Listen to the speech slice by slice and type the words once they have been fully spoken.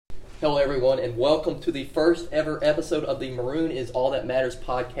Hello, everyone, and welcome to the first ever episode of the Maroon is All That Matters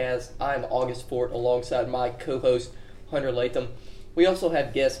podcast. I'm August Fort alongside my co-host, Hunter Latham. We also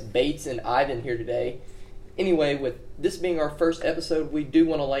have guests Bates and Ivan here today. Anyway, with this being our first episode, we do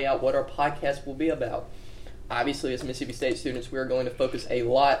want to lay out what our podcast will be about. Obviously, as Mississippi State students, we are going to focus a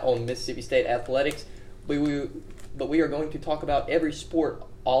lot on Mississippi State athletics, but we are going to talk about every sport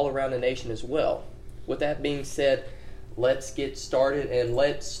all around the nation as well. With that being said, let's get started, and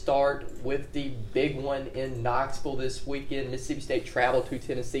let's start with the big one in Knoxville this weekend. Mississippi State traveled to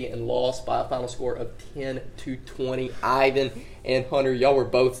Tennessee and lost by a final score of 10-20. Ivan and Hunter, y'all were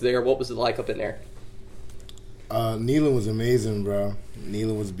both there. What was it like up in there? Neyland was amazing, bro.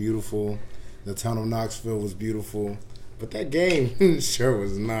 Neyland was beautiful. The town of Knoxville was beautiful. But that game sure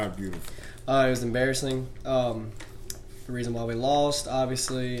was not beautiful. It was embarrassing. The reason why we lost,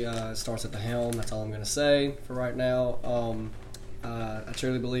 obviously, it starts at the helm. That's all I'm going to say for right now. I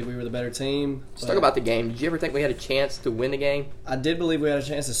truly believe we were the better team. Let's talk about the game. Did you ever think we had a chance to win the game? I did believe we had a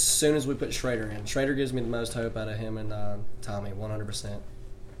chance as soon as we put Schrader in. Schrader gives me the most hope out of him and Tommy, 100%.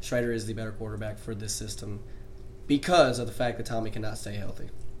 Schrader is the better quarterback for this system because of the fact that Tommy cannot stay healthy.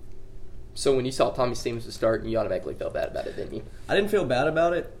 So when you saw Tommy Stevens to start, you automatically felt bad about it, didn't you? I didn't feel bad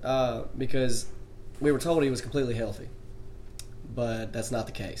about it because we were told he was completely healthy. But that's not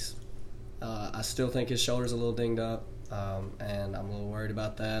the case. I still think his shoulder's a little dinged up, and I'm a little worried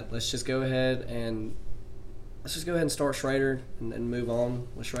about that. Let's just go ahead and start Schrader and move on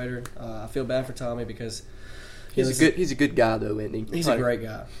with Schrader. I feel bad for Tommy because he's a good guy though, isn't he? He's a great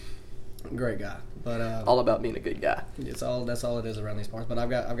guy, But all about being a good guy. That's all it is around these parts. But I've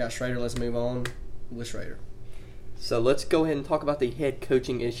got Schrader. Let's move on with Schrader. So let's go ahead and talk about the head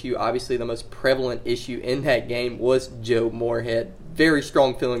coaching issue. Obviously, the most prevalent issue in that game was Joe Moorhead. Very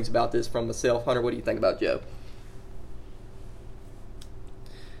strong feelings about this from myself. Hunter, what do you think about Joe?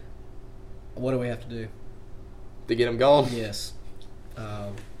 What do we have to do? To get him gone? Yes.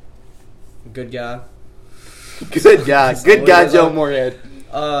 Good guy. Good guy. Good guy, Joe Moorhead.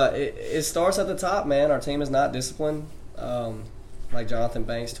 It starts at the top, man. Our team is not disciplined. Like Jonathan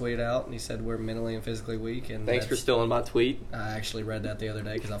Banks tweeted out, and he said we're mentally and physically weak. And thanks for stealing my tweet. I actually read that the other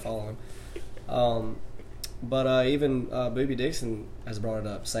day because I follow him. But even Boobie Dixon has brought it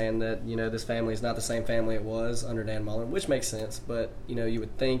up, saying that this family is not the same family it was under Dan Mullen, which makes sense. But you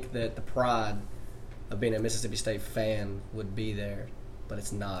would think that the pride of being a Mississippi State fan would be there, but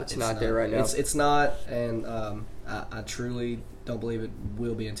it's not. It's not there right now. It's not, and I truly don't believe it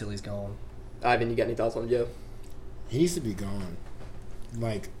will be until he's gone. Ivan, you got any thoughts on Joe? He needs to be gone.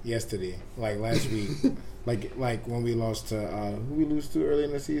 Like yesterday, like last week, like when we lost to who we lose to early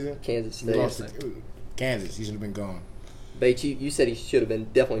in the season? Kansas State. We lost to Kansas. He should have been gone. Bates, you said he should have been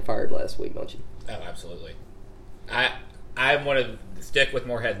definitely fired last week, don't you? Oh, absolutely. I want to stick with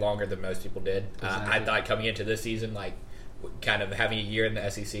Moorhead longer than most people did. Exactly. I thought coming into this season, like kind of having a year in the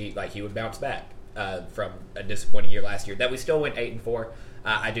SEC, like he would bounce back from a disappointing year last year. That we still went 8-4.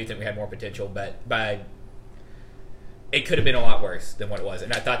 I do think we had more potential, but it could have been a lot worse than what it was.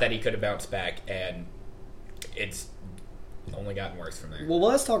 And I thought that he could have bounced back, and it's only gotten worse from there. Well,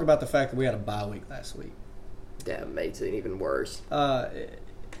 let's talk about the fact that we had a bye week last week. That makes it even worse.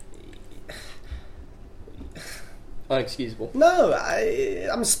 Unexcusable. No,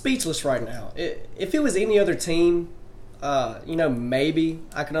 I'm speechless right now. If it was any other team, maybe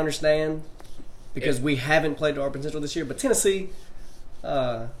I can understand because we haven't played to our potential this year. But Tennessee,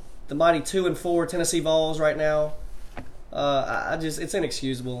 the mighty 2-4 Tennessee Vols right now, it's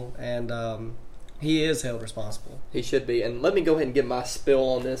inexcusable, and he is held responsible. He should be. And let me go ahead and get my spill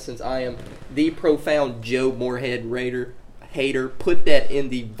on this since I am the profound Joe Moorhead hater. Put that in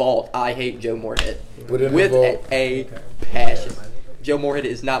the vault. I hate Joe Moorhead with a passion. Joe Moorhead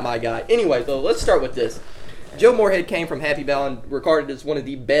is not my guy. Anyway, so let's start with this. Joe Moorhead came from Happy Valley, regarded as one of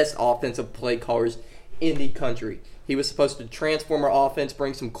the best offensive play callers in the country. He was supposed to transform our offense,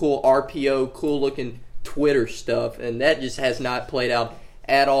 bring some cool RPO, cool-looking Twitter stuff, and that just has not played out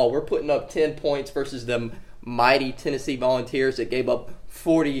at all. We're putting up 10 points versus the mighty Tennessee Volunteers that gave up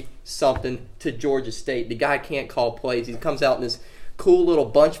 40-something to Georgia State. The guy can't call plays. He comes out in this cool little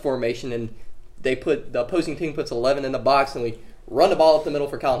bunch formation, and the opposing team puts 11 in the box, and we run the ball up the middle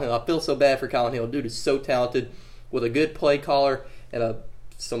for Colin Hill. I feel so bad for Colin Hill. Dude is so talented with a good play caller and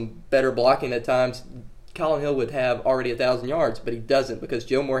some better blocking at times. Colin Hill would have already 1,000 yards, but he doesn't because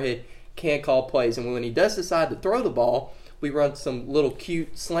Joe Moorhead can't call plays. And when he does decide to throw the ball, we run some little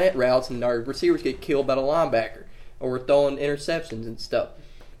cute slant routes, and our receivers get killed by the linebacker, or we're throwing interceptions and stuff.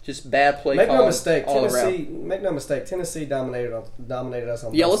 Just bad play Make calling no mistake, all Tennessee. around. Make no mistake, Tennessee dominated us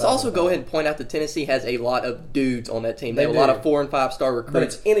on. Yeah, both let's sides also of the go ball. ahead and point out that Tennessee has a lot of dudes on that team. They They have a lot do. of 4 and 5 star But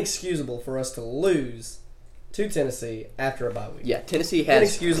recruits. it's inexcusable for us to lose to Tennessee after a bye week. Yeah, Tennessee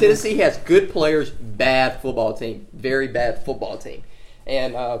has Inexcusable. good players, bad football team, very bad football team.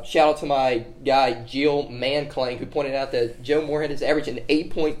 And shout out to my guy Jill Manclang, who pointed out that Joe Moorhead is averaging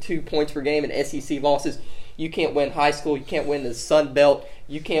 8.2 points per game in SEC losses. You can't win high school. You can't win the Sun Belt.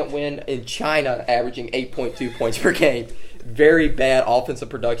 You can't win in China, averaging 8.2 points per game. Very bad offensive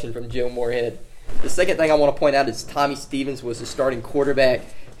production from Joe Moorhead. The second thing I want to point out is Tommy Stevens was the starting quarterback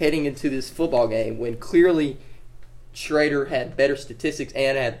heading into this football game when clearly Schrader had better statistics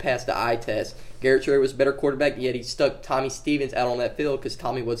and had passed the eye test. Garrett Schrader was a better quarterback, yet he stuck Tommy Stevens out on that field because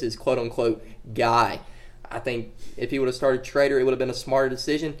Tommy was his quote-unquote guy. I think if he would have started Schrader, it would have been a smarter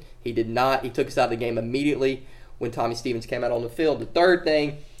decision. He did not. He took us out of the game immediately when Tommy Stevens came out on the field. The third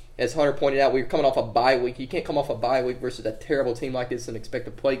thing, as Hunter pointed out, we were coming off a bye week. You can't come off a bye week versus a terrible team like this and expect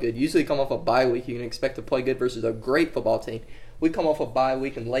to play good. Usually come off a bye week, you can expect to play good versus a great football team. We come off a bye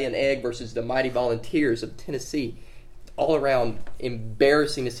week and lay an egg versus the mighty Volunteers of Tennessee. All around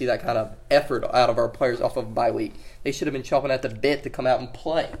embarrassing to see that kind of effort out of our players off of a bye week. They should have been chomping at the bit to come out and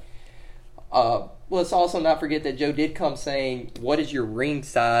play. Let's also not forget that Joe did come saying, what is your ring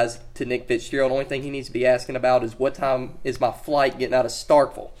size to Nick Fitzgerald? The only thing he needs to be asking about is what time is my flight getting out of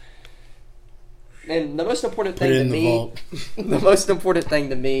Starkville. And the most important thing to me, the most important thing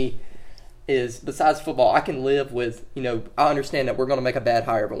to me is, besides football, I can live with, I understand that we're going to make a bad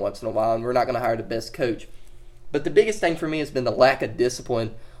hire every once in a while and we're not going to hire the best coach. But the biggest thing for me has been the lack of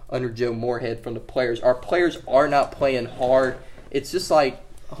discipline under Joe Moorhead from the players. Our players are not playing hard. It's just like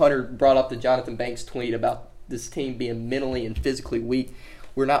Hunter brought up the Jonathan Banks tweet about this team being mentally and physically weak.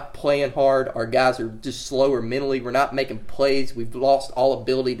 We're not playing hard. Our guys are just slower mentally. We're not making plays. We've lost all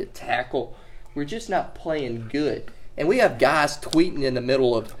ability to tackle. We're just not playing good. And we have guys tweeting in the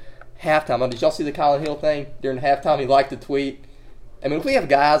middle of halftime. Did y'all see the Colin Hill thing? During halftime, he liked to tweet. I mean, if we have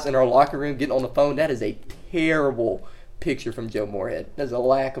guys in our locker room getting on the phone, that is a terrible picture from Joe Moorhead. There's a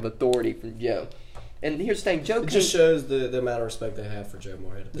lack of authority from Joe. And here's the thing, Joe. It just shows the amount of respect they have for Joe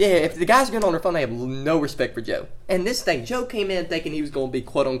Moorhead. Yeah, if the guys are getting on their phone, they have no respect for Joe. And this thing, Joe came in thinking he was going to be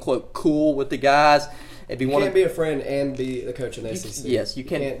quote unquote cool with the guys. If he can't be a friend and be the coach in the SEC. Yes, you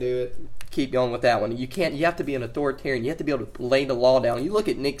can't do it. Keep going with that one. You can't. You have to be an authoritarian. You have to be able to lay the law down. You look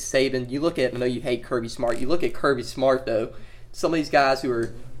at Nick Saban. You look at. I know you hate Kirby Smart. You look at Kirby Smart though. Some of these guys who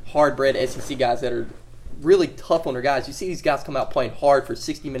are hard-bred SEC guys that are really tough on their guys. You see these guys come out playing hard for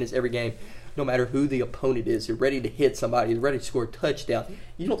 60 minutes every game, no matter who the opponent is. They're ready to hit somebody. They're ready to score a touchdown.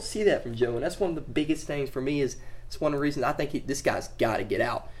 You don't see that from Joe, and that's one of the biggest things for me. It's one of the reasons I think this guy's got to get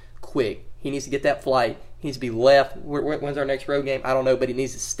out quick. He needs to get that flight. He needs to be left. When's our next road game? I don't know, but he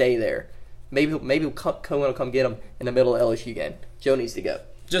needs to stay there. Maybe Cohen will come get him in the middle of the LSU game. Joe needs to go.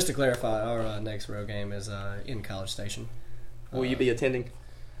 Just to clarify, our next road game is in College Station. Will you be attending?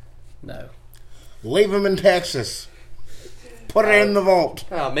 No. Leave him in Texas. Put it in the vault.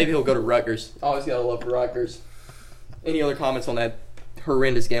 Maybe he'll go to Rutgers. Always got to love Rutgers. Any other comments on that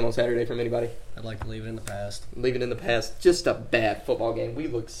horrendous game on Saturday from anybody? I'd like to leave it in the past. Leave it in the past. Just a bad football game. We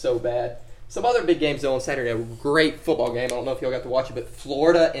looked so bad. Some other big games, though, on Saturday. A great football game. I don't know if y'all got to watch it, but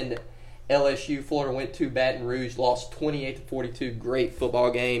Florida and LSU. Florida went to Baton Rouge, lost 28-42. Great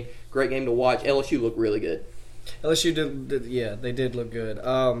football game. Great game to watch. LSU looked really good. LSU they did look good.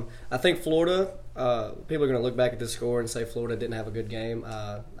 I think Florida, people are going to look back at this score and say Florida didn't have a good game.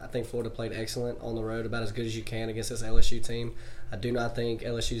 I think Florida played excellent on the road, about as good as you can against this LSU team. I do not think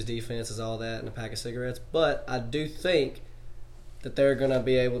LSU's defense is all that in a pack of cigarettes, but I do think that they're going to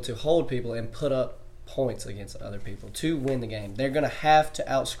be able to hold people and put up points against other people to win the game. They're going to have to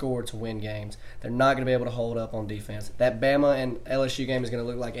outscore to win games. They're not going to be able to hold up on defense. That Bama and LSU game is going to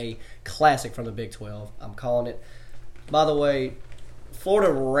look like a classic from the Big 12. I'm calling it. By the way,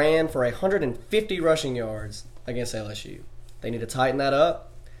 Florida ran for 150 rushing yards against LSU. They need to tighten that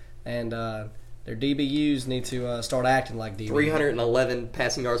up, and their DBUs need to start acting like DBUs. 311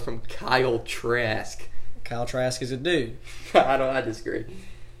 passing yards from Kyle Trask. Kyle Trask is a dude. I disagree.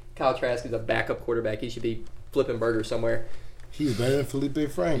 Kyle Trask is a backup quarterback. He should be flipping burgers somewhere. He's better than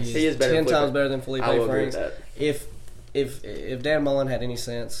Felipe Franks. He is better 10 than times better than Felipe I will Franks. agree with that. If Dan Mullen had any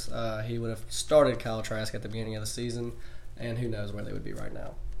sense, he would have started Kyle Trask at the beginning of the season, and who knows where they would be right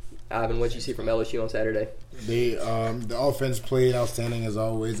now. Ivan, what did you see from LSU on Saturday? The offense played outstanding as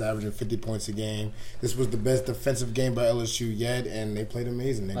always, averaging 50 points a game. This was the best defensive game by LSU yet, and they played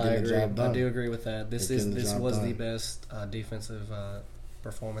amazing. They getting the job done. I do agree with that. This was the best defensive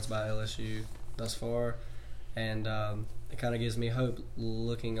performance by LSU thus far. and it kind of gives me hope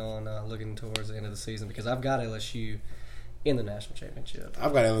looking towards the end of the season because I've got LSU in the national championship.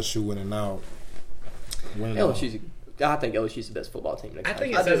 I've got LSU winning out. I think LSU's the best football team in the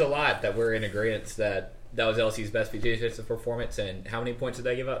country. I think it says a lot that we're in agreement that was LSU's best defensive performance. And how many points did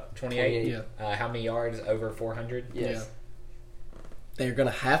they give up? 28? Yeah. How many yards? Over 400? Yes. Yeah. They're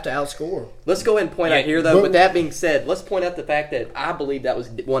going to have to outscore. Let's go ahead and point out here, though, with that being said, let's point out the fact that I believe that was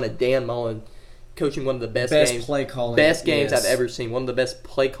one of Dan Mullen coaching one of the best games. Play calling. Best games I've ever seen. One of the best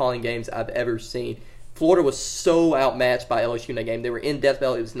play calling games I've ever seen. Florida was so outmatched by LSU in that game. They were in Death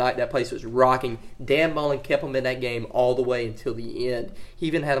Valley. It was night. That place was rocking. Dan Mullen kept them in that game all the way until the end. He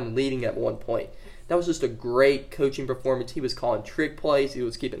even had them leading at one point. That was just a great coaching performance. He was calling trick plays. He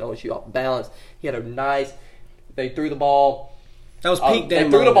was keeping LSU off balance. He had a nice. They threw the ball. That was peak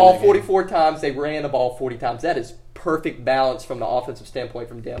Dan Mullen. They threw the ball 44 times. They ran the ball 40 times. That is perfect balance from the offensive standpoint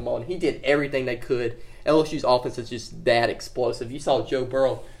from Dan Mullen. He did everything they could. LSU's offense is just that explosive. You saw Joe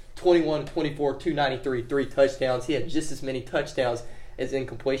Burrow, 21, 24, 293, 3 touchdowns. He had just as many touchdowns as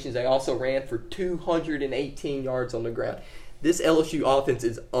incompletions. They also ran for 218 yards on the ground. This LSU offense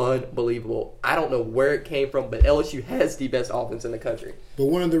is unbelievable. I don't know where it came from, but LSU has the best offense in the country. But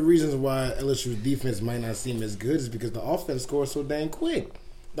one of the reasons why LSU's defense might not seem as good is because the offense scores so dang quick.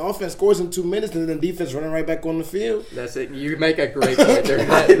 The offense scores in 2 minutes, and then the defense running right back on the field. That's it. You make a great point there.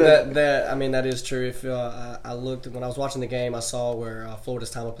 That is true. If I looked when I was watching the game, I saw where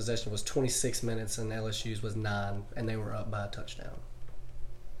Florida's time of possession was 26 minutes and LSU's was 9, and they were up by a touchdown.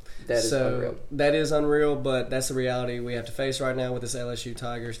 That is unreal. That is unreal, but that's the reality we have to face right now with this LSU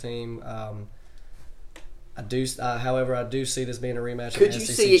Tigers team. However, I do see this being a rematch. Could you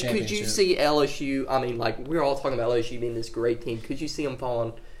see it? Could you see LSU? I mean, like we're all talking about LSU being this great team. Could you see them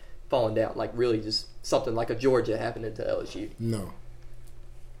falling down? Like really, just something like a Georgia happening to LSU? No.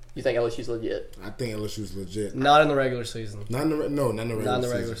 You think LSU's legit? I think LSU's legit. Not in the regular season. Not in the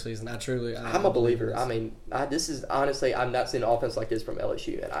regular season. I'm a believer. I mean, this is honestly, I'm not seeing an offense like this from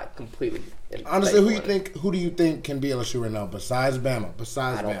LSU, and I completely. Honestly, who do you think can be LSU right now besides Bama?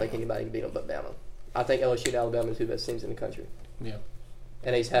 I don't think anybody can beat them but Bama. I think LSU and Alabama are two best teams in the country. Yeah.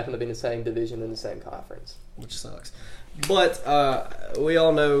 And they happen to be in the same division in the same conference. Which sucks. But we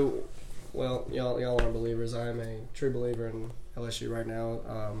all know, well, y'all aren't believers. I am a true believer in LSU right now.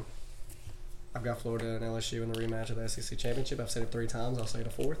 I've got Florida and LSU in the rematch of the SEC Championship. I've said it 3 times. I'll say it a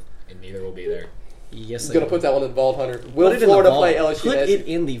 4th. And neither will be there. Yes, I'm going to put that one in the vault, Hunter. Will Florida play LSU? Put it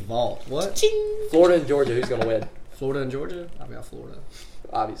in the vault. What? Ching. Florida and Georgia. Who's going to win? Florida and Georgia? I've got Florida.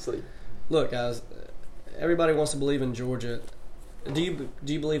 Obviously. Look, guys, everybody wants to believe in Georgia. Do you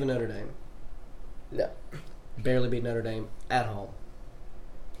believe in Notre Dame? No. Barely beat Notre Dame at home.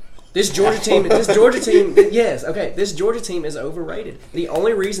 This Georgia team, yes, okay. This Georgia team is overrated. The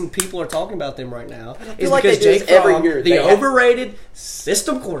only reason people are talking about them right now is like because Jake Fromm, the overrated overrated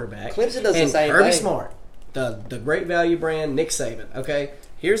system quarterback, Clemson does and the same Kirby thing. Smart, the great value brand, Nick Saban. Okay,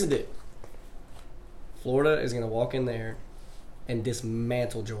 here's the deal. Florida is going to walk in there and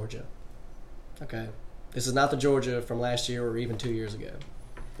dismantle Georgia. Okay, this is not the Georgia from last year or even 2 years ago.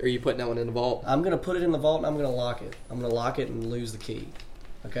 Are you putting that one in the vault? I'm going to put it in the vault and I'm going to lock it. I'm going to lock it and lose the key.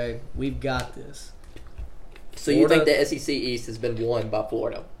 Okay, we've got this. So Florida, you think the SEC East has been won by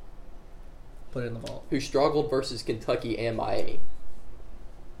Florida? Put it in the vault. Who struggled versus Kentucky and Miami?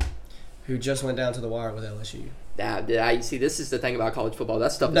 Who just went down to the wire with LSU? See, this is the thing about college football.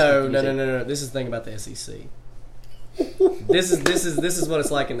 That stuff is No. confusing. This is the thing about the SEC. This is what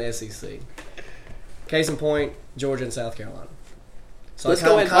it's like in the SEC. Case in point, Georgia and South Carolina. So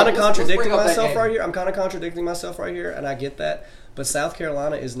I'm kind of contradicting myself right here. I'm kind of contradicting myself right here, and I get that. But South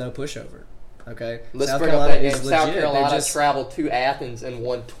Carolina is no pushover. Okay, South Carolina is legit. South Carolina traveled to Athens and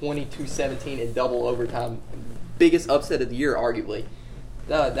won 22-17 in double overtime. Biggest upset of the year, arguably.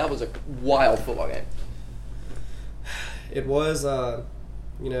 That was a wild football game. It was.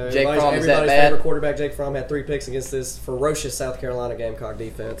 Jake Fromm, everybody's favorite quarterback, Jake Fromm, had 3 picks against this ferocious South Carolina Gamecock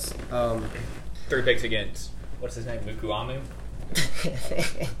defense. 3 picks against, what's his name, Mukuamu?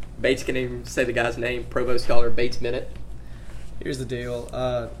 Bates can even say the guy's name, Provost Scholar Bates Bennett. Here's the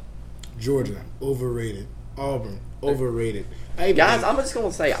deal. Georgia, overrated. Auburn, overrated. Guys, I'm just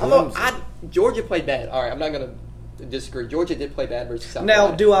going to say, Georgia played bad. All right, I'm not going to disagree. Georgia did play bad versus South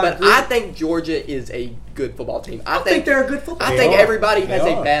Carolina. Now, do I agree? I think Georgia is a good football team. I think they're a good football team. I think everybody has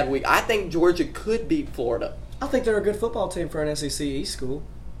a bad week. I think Georgia could beat Florida. I think they're a good football team for an SEC East school.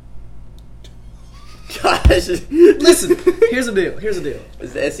 Gosh. Listen, here's the deal.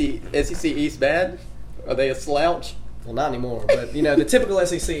 Is the SEC East bad? Are they a slouch? Well, not anymore, but the typical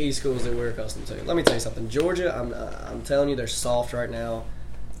SEC East schools that we're accustomed to. Let me tell you something. Georgia, I'm telling you, they're soft right now.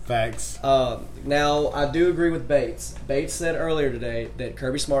 Facts. Now, I do agree with Bates. Bates said earlier today that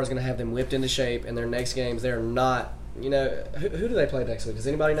Kirby Smart is going to have them whipped into shape, and their next games, they're not, who do they play next week? Does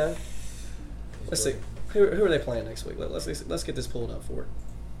anybody know? Let's see. Who are they playing next week? Let's get this pulled up for it.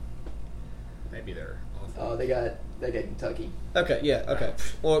 Maybe they're. They got Kentucky. Okay, yeah, okay.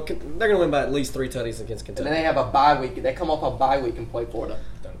 Well, they're going to win by at least 3 tutties against Kentucky. And then they have a bye week. They come off a bye week and play Florida.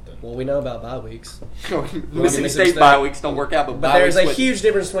 Well, we know about bye weeks. Mississippi State bye weeks don't work out, but bye there's weeks a huge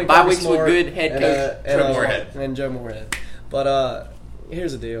difference between bye Kirby weeks with Smart good head coach and Joe Moorhead. But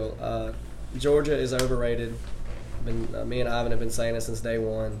here's the deal: Georgia is overrated. Me and Ivan have been saying it since day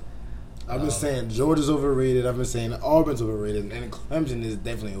one. I've been saying Georgia's overrated. I've been saying Auburn's overrated, and Clemson is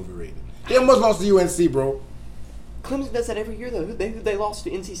definitely overrated. They almost lost to UNC, bro. Clemson does that every year, though. They lost to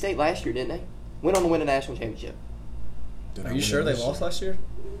NC State last year, didn't they? Went on to win a national championship. Are you sure they lost last year?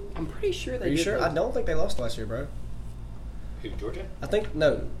 I'm pretty sure they did. Are you sure? I don't think they lost last year, bro. Who, Georgia? I think,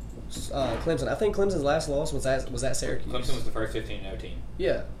 no. Clemson. I think Clemson's last loss was at Syracuse. Clemson was the first 15-0 team.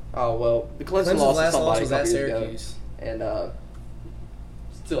 Yeah. Oh, well, the Clemson's last loss was at Syracuse. And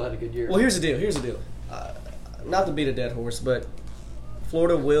still had a good year. Well, here's the deal. Not to beat a dead horse, but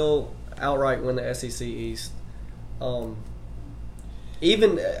Florida will outright win the SEC East.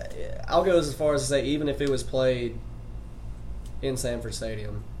 Even I'll go as far as to say, even if it was played in Sanford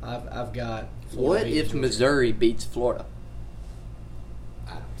Stadium, I've got Florida. What if Missouri beats Florida?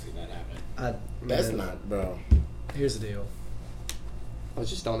 I don't see that happening. That's not, bro. Here's the deal. I was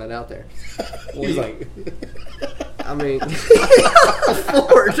just throwing that out there. He's like, I mean,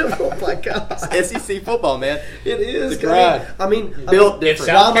 Florida. Oh my God, SEC football, man. it is. The grind. I mean, Built If different.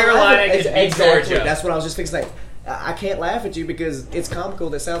 South Carolina can beat exactly. Georgia. That's what I was just fixing to say. I can't laugh at you because it's comical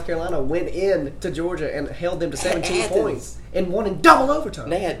that South Carolina went in to Georgia and held them to 17 points and won in double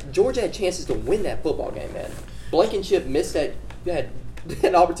overtime. Georgia had chances to win that football game, man. Blankenship missed that. Had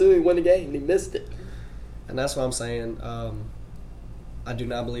an opportunity to win the game, and he missed it. And that's why I'm saying I do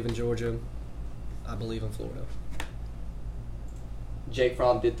not believe in Georgia. I believe in Florida. Jake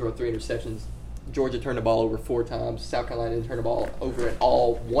Fromm did throw 3 interceptions. Georgia turned the ball over 4 times. South Carolina didn't turn the ball over at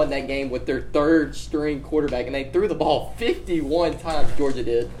all. Won that game with their 3rd-string quarterback, and they threw the ball 51 times. Georgia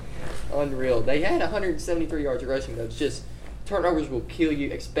did. Unreal. They had 173 yards of rushing, though. It's just turnovers will kill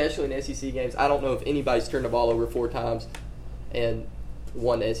you, especially in SEC games. I don't know if anybody's turned the ball over 4 times and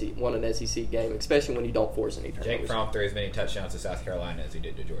won an SEC game, especially when you don't force any turnovers. Jake Fromm threw as many touchdowns to South Carolina as he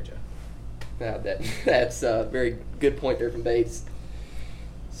did to Georgia. Now that's a very good point there from Bates.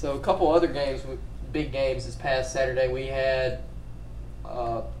 So a couple other games, big games this past Saturday. We had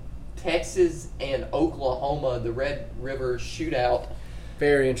Texas and Oklahoma, the Red River Shootout.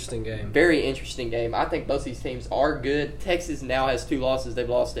 Very interesting game. Very interesting game. I think both these teams are good. Texas now has 2 losses. They've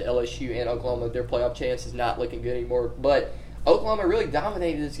lost to LSU and Oklahoma. Their playoff chance is not looking good anymore. But Oklahoma really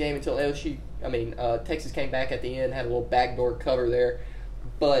dominated this game until Texas came back at the end, had a little backdoor cover there.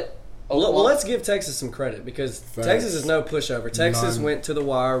 But well, let's give Texas some credit because Facts. Texas is no pushover. Texas went to the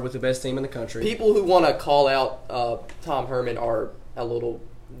wire with the best team in the country. People who want to call out Tom Herman are a little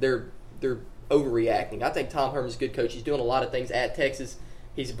they're overreacting. I think Tom Herman's a good coach. He's doing a lot of things at Texas.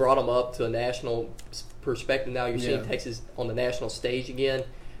 He's brought them up to a national perspective now. You're seeing Texas on the national stage again.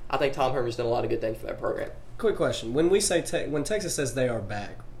 I think Tom Herman's done a lot of good things for that program. Quick question: when we say when Texas says they are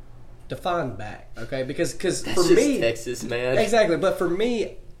back, define back, okay? Because That's for just me, Texas, man. exactly. But for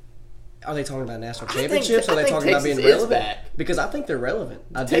me, are they talking about national championships? I Are they think talking about being Texas is relevant? back. Because I think they're relevant.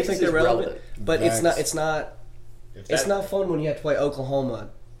 I do Texas think they're is relevant. But Facts. it's not fun when you have to play Oklahoma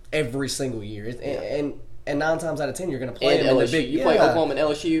every single year. And 9 times out of 10 you're going to play And them in LSU. the big. You play Oklahoma and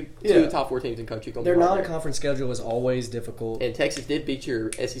LSU, 2 of the top 4 teams in the country. Their non-conference schedule is always difficult. And Texas did beat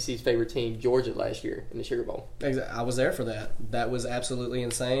your SEC's favorite team, Georgia, last year in the Sugar Bowl. I was there for that. That was absolutely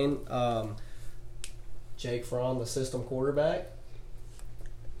insane. Jake Fromm, the system quarterback.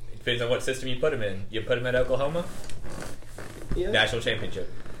 It depends on what system you put him in. You put him at Oklahoma, national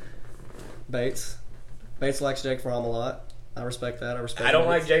championship. Bates likes Jake Fromm a lot. I respect that. I don't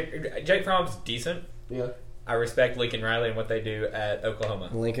like Jake Fromm's decent. Yeah. I respect Lincoln Riley and what they do at Oklahoma.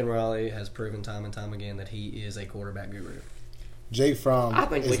 Lincoln Riley has proven time and time again that he is a quarterback guru. Jake Fromm I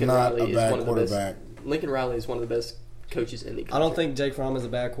think is Lincoln not Riley a is bad one of the quarterback. Lincoln Riley is one of the best coaches in the country. I don't think Jake Fromm is a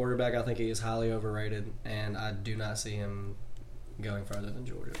bad quarterback. I think he is highly overrated, and I do not see him going further than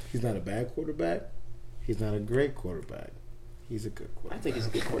Georgia. He's not a bad quarterback. He's not a great quarterback. He's a good I quarterback. think he's a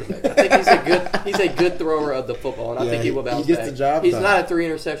good quarterback. I think he's a good thrower of the football, and I think he will bounce he gets back. the job He's done. not a 3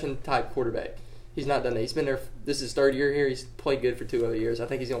 interception type quarterback. He's not done that. He's been there. This is his 3rd year here. He's played good for 2 other years. I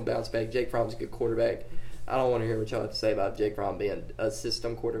think he's going to bounce back. Jake Fromm's a good quarterback. I don't want to hear what y'all have to say about Jake Fromm being a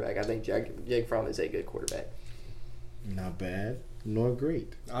system quarterback. I think Jake Fromm is a good quarterback. Not bad. nor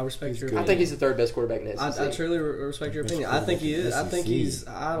great. I respect your I opinion. think he's the third best quarterback in the SEC. I truly respect your opinion. I think he is. I think he's.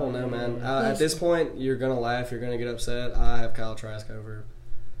 I don't know, man. At this point, you're gonna laugh. You're gonna get upset. I have Kyle Trask over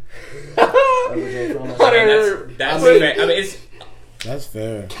Jake Fromm. That's fair. I mean, That's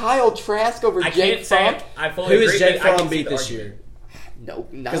fair. Kyle Trask over I Jake can't Fromm. say I fully Who agree. is Jake but I can Fromm see beat the this argument. year? No,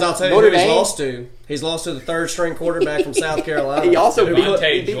 Because I'll tell you Notre who he's Dame. lost to. He's lost to the third-string quarterback from South Carolina. He also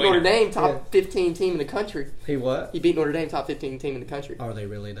Devontae beat Joyner. Notre Dame, top Yeah. 15 team in the country. He what? He beat Notre Dame, top 15 team in the country. Are they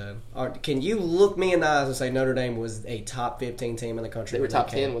really done? Can you look me in the eyes and say Notre Dame was a top 15 team in the country? They were when top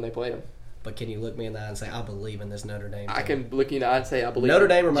came? 10 when they played him. But can you look me in the eye and say I believe in this Notre Dame team? I can look you in the eye and say I believe Notre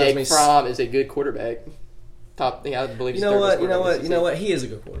Dame reminds Jake me- Fromm is a good quarterback. Top, I believe. You he's know third what? best You know quarterback what? in You the know SEC. what? He is a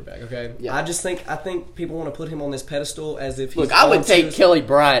good quarterback. Okay. Yeah. I think people want to put him on this pedestal as if he's. Look, I would on take to- Kelly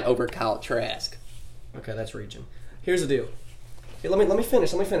Bryant over Kyle Trask. Okay, that's reaching. Here's the deal. Here, let me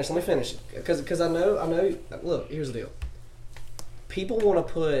finish. Because I know. Look, here's the deal. People want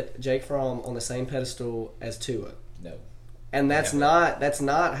to put Jake Fromm on the same pedestal as Tua, No. and that's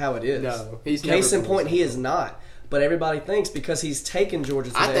not how it is. No, he's Case never in been point, the same. he is not. But everybody thinks because he's taken Georgia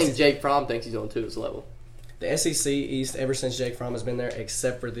to I the think SEC. Jake Fromm thinks he's on Tua's level. The SEC East, ever since Jake Fromm has been there,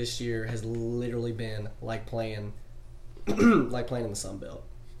 except for this year, has literally been like playing, like playing in the Sun Belt.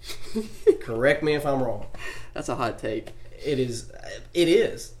 Correct me if I'm wrong. That's a hot take. It is. It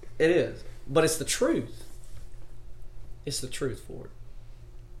is. But it's the truth. It's the truth, Ford.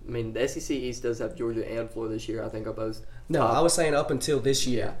 I mean, the SEC East does have Georgia and Florida this year. I think are both. No, top. I was saying up until this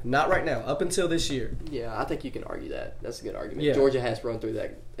year, Yeah. not right now. Up until this year. Yeah, I think you can argue that. That's a good argument. Yeah. Georgia has run through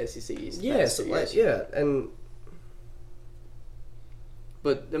that SEC East. Yes, past 2 years. yeah, and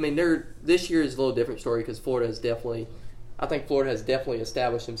But I mean, this year is a little different story because Florida has definitely, I think Florida has definitely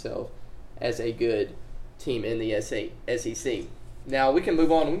established himself as a good team in the SEC. Now we can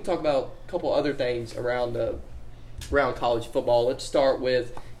move on. We can talk about a couple other things around college football. Let's start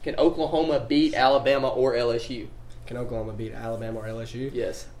with: can Oklahoma beat Alabama or LSU? can Oklahoma beat Alabama or LSU?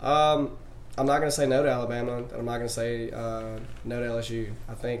 Yes. I'm not going to say no to Alabama. I'm not going to say no to LSU.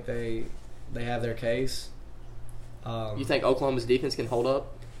 I think they have their case. You think Oklahoma's defense can hold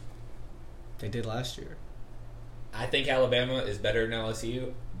up? They did last year. I think Alabama is better than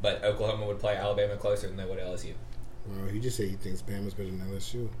LSU, but Oklahoma would play Alabama closer than they would LSU. Well, he just said he thinks Bama's better than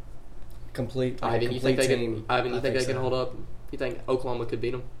LSU. Complete Ivan, you think they team. can? Ivan, you think they can so. hold up? You think Oklahoma could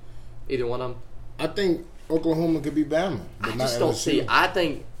beat them? Either one of them? I think Oklahoma could be Bama, but I not just don't LSU. see. I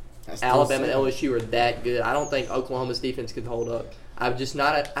think I still Alabama say and it. LSU are that good. I don't think Oklahoma's defense could hold up. I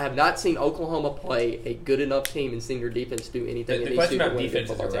have not seen Oklahoma play a good enough team and seen their defense do anything. The in question Super about win a good defense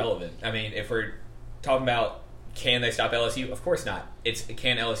is football team. irrelevant. I mean, if we're talking about can they stop LSU, of course not. It's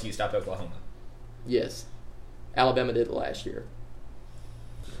can LSU stop Oklahoma? Yes, Alabama did it last year.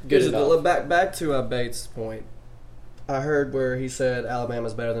 Good Here's the enough. deal. Back to Bates' point. I heard where he said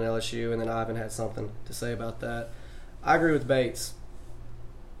Alabama's better than LSU, and then Ivan had something to say about that. I agree with Bates,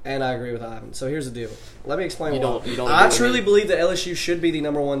 and I agree with Ivan. So here's the deal. Let me explain You why. don't agree I with truly me? believe that LSU should be the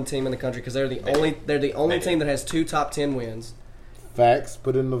number one team in the country because they're the only team that has 2 top 10 wins. Facts,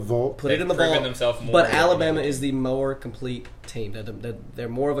 put in the vault. Put it in the They've proven vault. themselves more But than Alabama any is the more complete team. They're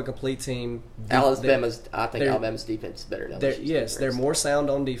more of a complete team. Alabama's. I think they're- Alabama's defense is better than They're, LSU's yes, they're defense. more sound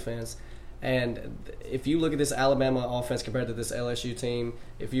on defense. And if you look at this Alabama offense compared to this LSU team,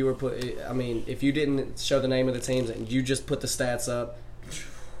 if you didn't show the name of the teams and you just put the stats up,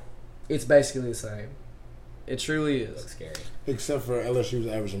 it's basically the same. It truly looks is. scary. Except for LSU's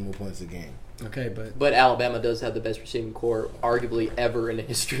averaging more points a game. Okay, but But Alabama does have the best receiving core, arguably ever in the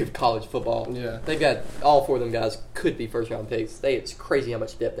history of college football. Yeah. They've got all 4 of them guys could be first round picks. It's crazy how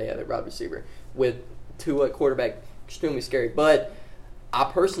much depth they have at wide receiver with Tua quarterback, extremely scary. But I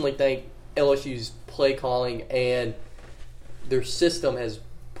personally think LSU's play calling and their system has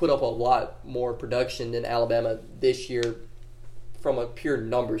put up a lot more production than Alabama this year from a pure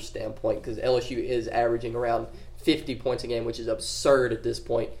numbers standpoint because LSU is averaging around 50 points a game, which is absurd at this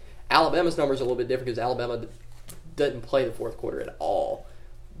point. Alabama's numbers are a little bit different because Alabama doesn't play the fourth quarter at all.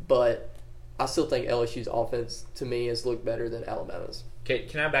 But I still think LSU's offense, to me, has looked better than Alabama's. Okay,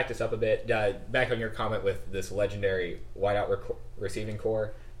 can I back this up a bit? Back on your comment with this legendary wideout receiving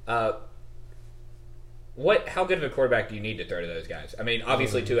core. How good of a quarterback do you need to throw to those guys? I mean,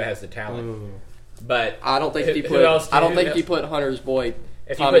 obviously Tua has the talent, but I don't think if you who put else? if you put Hunter's boy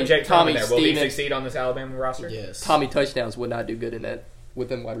If you put Jake Fromm Tommy in there, will he Stevens, succeed on this Alabama roster? yes. Tommy touchdowns would not do good in that with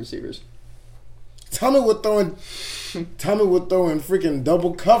them wide receivers. Tommy would throw in freaking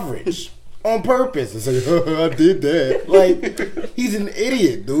double coverage on purpose. And say, I did that. Like, he's an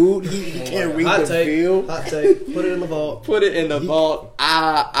idiot, dude. He can't read Hot the take. field. Hot take. Put it in the vault. Put it in the vault.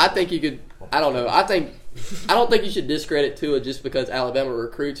 I think you could. I don't know. I think I don't think you should discredit Tua just because Alabama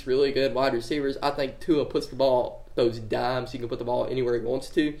recruits really good wide receivers. I think Tua puts the ball, those dimes, he can put the ball anywhere he wants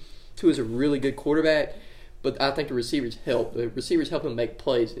to. Tua's a really good quarterback, but I think the receivers help. The receivers help him make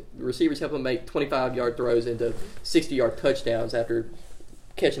plays. The receivers help him make 25-yard throws into 60-yard touchdowns after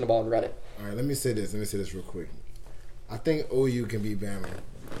catching the ball and running. All right, let me say this real quick. I think OU can beat Bama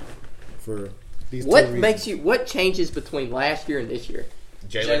for these two reasons. What changes between last year and this year?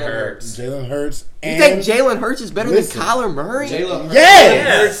 Jalen Hurts. Jalen Hurts. You think Jalen Hurts is better than Kyler Murray?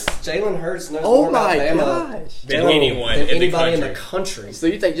 Yes! Jalen Hurts knows more about Bama than anyone than in anybody the in the country. So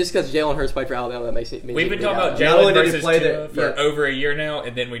you think just because Jalen Hurts played for Alabama, that makes it mean We've been talking about Jalen versus Tua for over a year now,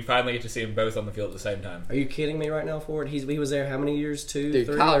 and then we finally get to see them both on the field at the same time. Are you kidding me right now, Ford? He was there how many years? 2, Dude,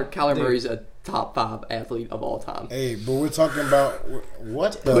 3? Kyler Murray's a top 5 athlete of all time. Hey, but we're talking about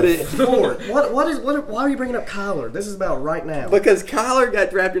what the... Ford, why are you bringing up Kyler? This is about right now. Because Kyler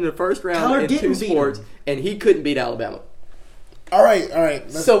got drafted in the first round in 2 sports, and he couldn't beat Alabama. All right.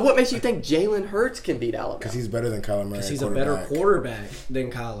 So what makes you think Jalen Hurts can beat Alabama? Because he's better than Kyler Murray. Because he's a better quarterback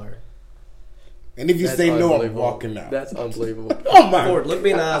than Kyler. And if you say no, I'm walking out. That's unbelievable. Oh my! Ford, look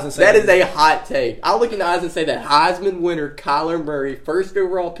me in the eyes and say that is a hot take. I'll look in the eyes and say that Heisman winner Kyler Murray, first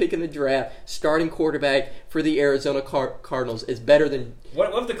overall pick in the draft, starting quarterback for the Arizona Cardinals, is better than.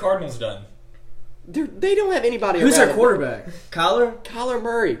 What have the Cardinals done? They don't have anybody. Who's around their quarterback? Kyler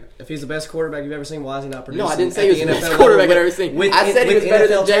Murray. If he's the best quarterback you've ever seen, why is he not producing? No, I didn't say he was the best quarterback I've ever seen. I said he was better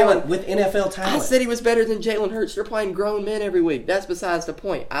than Jalen. With NFL talent. I said he was better than Jalen Hurts. They're playing grown men every week. That's besides the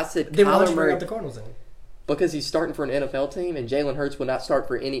point. I said then why Kyler Murray. the Cardinals in? Because he's starting for an NFL team, and Jalen Hurts will not start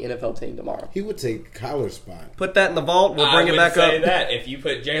for any NFL team tomorrow. He would take Kyler's spot. Put that in the vault. We'll bring it back up. I would say that if you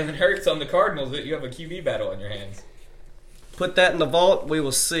put Jalen Hurts on the Cardinals, you have a QB battle on your hands. Put that in the vault. We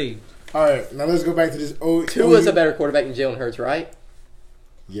will see. All right, now let's go back to this. Tua's a better quarterback than Jalen Hurts, right?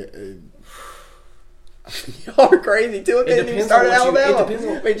 Yeah. Y'all are crazy. Tua couldn't even start at Alabama.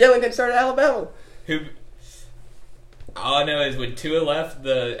 Jalen couldn't start at Alabama. All I know is when Tua left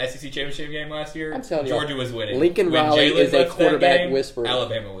the SEC championship game last year, Georgia was winning. Lincoln Riley is a quarterback whisperer.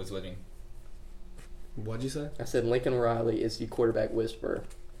 Alabama was winning. What'd you say? I said Lincoln Riley is the quarterback whisperer.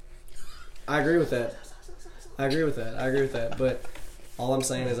 I agree with that. But all I'm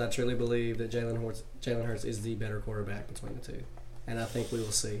saying is I truly believe that Jalen Hurts is the better quarterback between the two. And I think we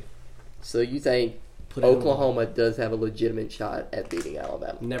will see. So you think Oklahoma does have a legitimate shot at beating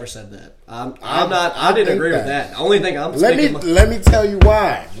Alabama? Never said that. I didn't agree with that. The only thing I'm saying. Let me tell you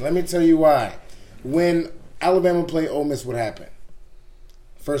why. When Alabama played Ole Miss, what happened?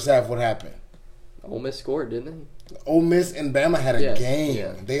 First half, what happened? Ole Miss scored, didn't they? Ole Miss and Bama had a game.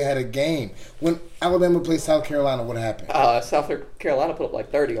 Yeah. They had a game. When Alabama played South Carolina, what happened? South Carolina put up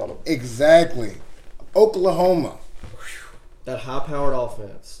like 30 on them. Exactly. Oklahoma. That high-powered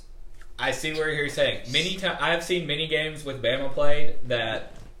offense. I see where you're saying. I have seen many games with Bama played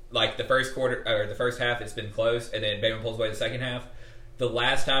that, like the first quarter or the first half, it's been close, and then Bama pulls away the second half. The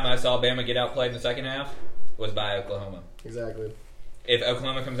last time I saw Bama get outplayed in the second half was by Oklahoma. Exactly. If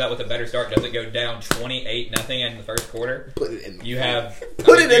Oklahoma comes out with a better start, does it go down 28-0 in the first quarter? Put it in. You have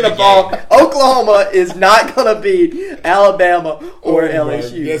put it in the ball. Oklahoma is not going to beat Alabama or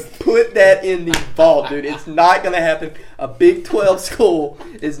LSU. Yes. Put that in the vault, dude. It's not going to happen. A Big 12 school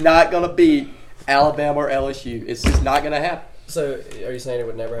is not going to beat Alabama or LSU. It's just not going to happen. So, are you saying it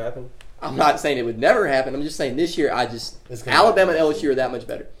would never happen? I'm not saying it would never happen. I'm just saying this year, Alabama and LSU are that much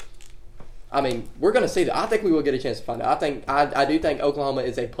better. I mean, we're going to see that. I think we will get a chance to find out. I do think Oklahoma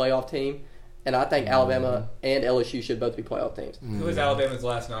is a playoff team, and I think Alabama and LSU should both be playoff teams. Who was Alabama's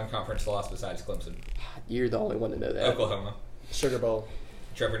last non-conference loss besides Clemson? You're the only one to know that. Oklahoma. Sugar Bowl.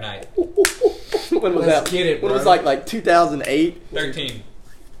 Trevor Knight. When was that? Get it, bro. When it was like 2008? 13.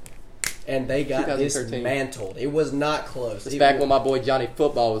 And they got dismantled. It was not close. It's back when my boy Johnny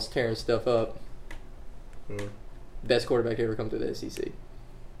Football was tearing stuff up. Best quarterback to ever come to the SEC.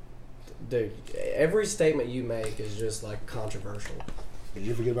 Dude, every statement you make is just like controversial. Did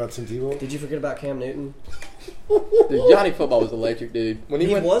you forget about Tim Tebow? Did you forget about Cam Newton? Dude, Johnny Football was electric, dude.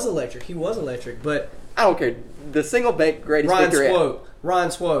 He was electric, but I don't care. The single greatest victory. Ryan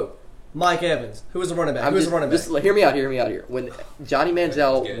Swope, Mike Evans. Who was the running back? Just hear me out here. When Johnny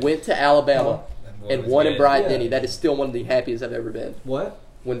Manziel went to Alabama and won in Bryant-Denny, that is still one of the happiest I've ever been. What?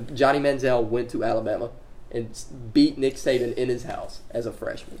 When Johnny Manziel went to Alabama and beat Nick Saban in his house as a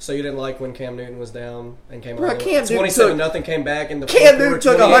freshman. So you didn't like when Cam Newton was down and came out? 27-0 came back in the Cam Newton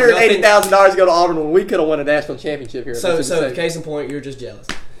took $180,000 to go to Auburn when we could have won a national championship here. So case in point, you're just jealous.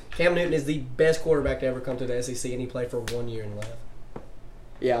 Cam Newton is the best quarterback to ever come to the SEC, and he played for 1 year and left.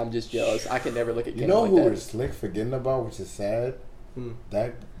 Yeah, I'm just jealous. I could never look at Cam like that. You know who we're slick forgetting about, which is sad?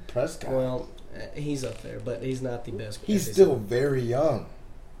 Dak Prescott. Well, He's up there, but he's not the best. He's still very young.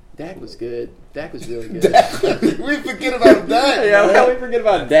 Dak was good. Dak was really good. We forget about Dak. Yeah, man. how we forget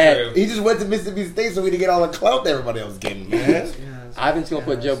about Dak? True. He just went to Mississippi State so we could get all the clout that everybody else getting, man. Ivan's gonna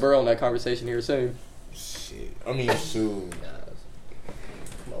put Joe Burrow in that conversation here soon. Shit. I mean, shoot.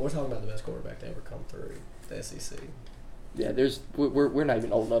 Come on, we're talking about the best quarterback to ever come through the SEC. Yeah, we're not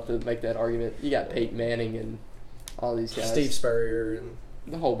even old enough to make that argument. You got Peyton Manning and all these guys, Steve Spurrier and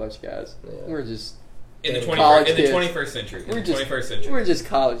the whole bunch of guys. Yeah. We're just In the college 21st kids. century. We're In the just 21st century. We're just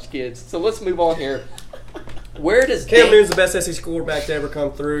college kids. So let's move on here. Where does Cam Dan, Newton's the best SEC quarterback to ever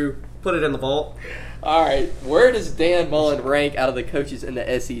come through. Put it in the vault. all right? Where does Dan Mullen rank out of the coaches in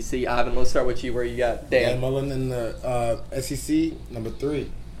the SEC? Ivan, let's start with you. Where you got Dan Dan? Mullen in the SEC, number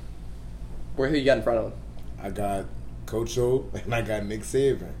 3. Who you got in front of him? I got Coach O and I got Nick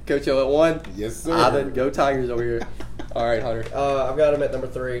Saban. Coach O at 1. Yes, sir. Ivan, go Tigers over here. All right, Hunter. I've got him at number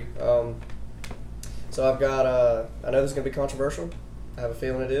 3. So I've got, I know this is going to be controversial. I have a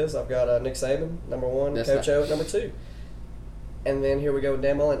feeling it is. I've got Nick Saban, number 1, That's Coach not- O at number 2. And then here we go with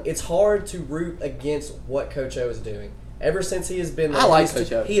Dan Mullen. It's hard to root against what Coach O is doing. Ever since he has been there, I like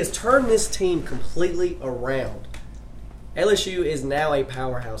Coach O. he has turned this team completely around. LSU is now a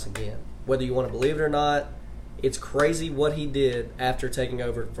powerhouse again. Whether you want to believe it or not, it's crazy what he did after taking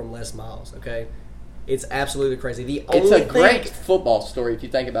over from Les Miles, okay? It's absolutely crazy. It's a great football story if you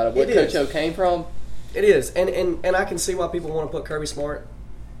think about it. What It Coach is. O came from. It is, and I can see why people want to put Kirby Smart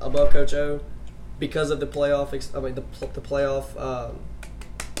above Coach O because of the playoff. The playoff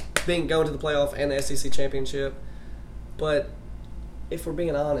going to the playoff and the SEC championship. But if we're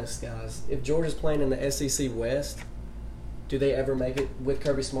being honest, guys, if Georgia's playing in the SEC West, do they ever make it with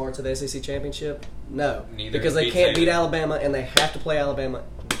Kirby Smart to the SEC championship? No, Neither because beat they can't beat Saban. Alabama, and they have to play Alabama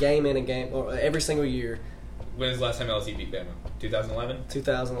game in and game or every single year. When was the last time LSU beat Bama? 2011?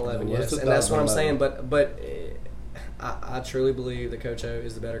 2011, It was yes, and that's what I'm 2011. saying. But I truly believe that Coach O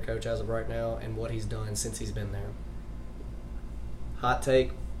is the better coach as of right now, and what he's done since he's been there. Hot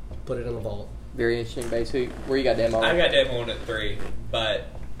take, put it in the vault. Very interesting base. Where you got Dan Mullen? I've got Dan Mullen at 3, but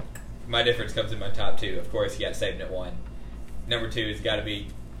my difference comes in my top 2. Of course, you got Saban at 1. Number 2 has got to be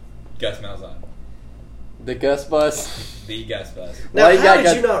Gus Malzahn. The Gus bus. The Gus Bus. Now, Well, you how got-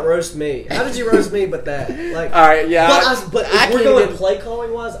 did you not roast me? How did you roast me? But that, like, All right, yeah. But I if we're can't going even- play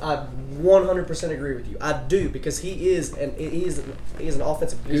calling wise, I 100% agree with you. I do because he is an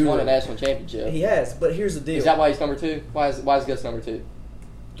offensive He's guru. won a national championship. He has, but here's the deal. Is that why he's number 2? Why is Gus number 2?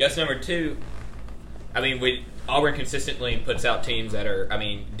 Gus number 2, I mean, Auburn consistently puts out teams that are,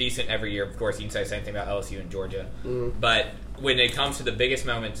 decent every year. Of course, you can say the same thing about LSU and Georgia. But when it comes to the biggest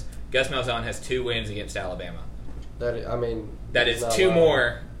moments, Gus Malzahn has 2 wins against Alabama. That is not 2 lying.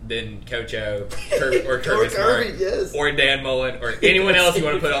 more than Coach O or Kirby Smart Kirby, yes. or Dan Mullen or anyone else you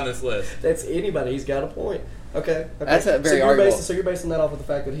want to put on this list. That's anybody. He's got a point. Okay. That's a very so arguable. So you're basing that off of the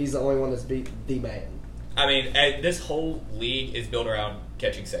fact that he's the only one that's beat the man. This whole league is built around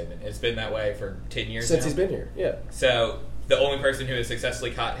catching Saban. It's been that way for 10 years Since now. he's been here, yeah. So the only person who has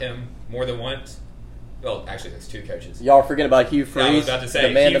successfully caught him more than once, well, actually, there's 2 coaches. Y'all forget about Hugh Freeze, I was about to say,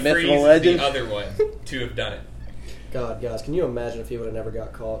 the man, Hugh the myth, Freeze and the is legend. the other one to have done it. God, guys, can you imagine if he would have never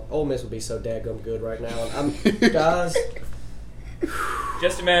got caught? Ole Miss would be so dadgum good right now. And guys,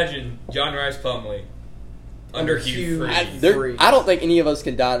 Just imagine John Rice Plumlee under Hugh Freeze. Freeze. I don't think any of us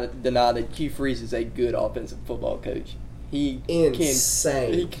can deny that Hugh Freeze is a good offensive football coach. He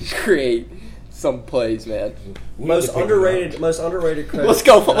Insane. can create some plays, man. most underrated coach. Let's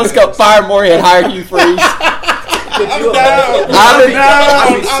go. Fire Moorhead, hire Hugh Freeze. I'm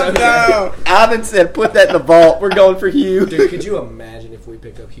I'm down. Ivan said, "Put that in the vault. We're going for Hugh." Dude, could you imagine if we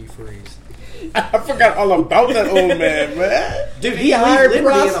picked up Hugh Freeze? I forgot all about that old man. Dude, He hired leave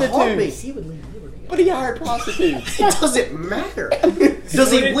Liberty in a prostitutes. heartbeat. He would leave Liberty. But he hired prostitutes. It doesn't matter.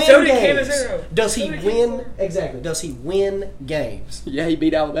 Does he win So did games? Canizero. Does he win? Exactly. Does he win games? Yeah, he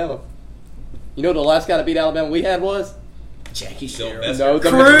beat Alabama. You know the last guy to beat Alabama we had was? Jackie Sylvester. No, the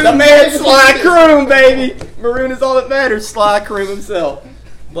Croom. man Sly Croom, baby. Maroon is all that matters. Sly Croom himself.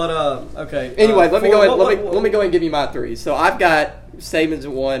 But okay. Anyway, let me for- go ahead. what- Let me go ahead and give you my 3. So I've got Saban's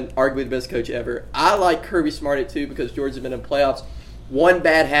at 1, arguably the best coach ever. I like Kirby Smart at 2 because Georgia's been in playoffs. 1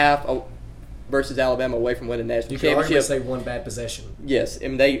 bad half versus Alabama away from winning a national You can arguably championship. say 1 bad possession. Yes,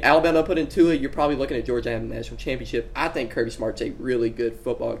 and Alabama put into it. You're probably looking at Georgia having a national championship. I think Kirby Smart's a really good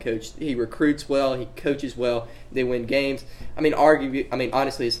football coach. He recruits well, he coaches well, they win games.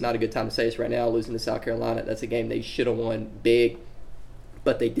 Honestly, it's not a good time to say this right now. Losing to South Carolina, that's a game they should have won big,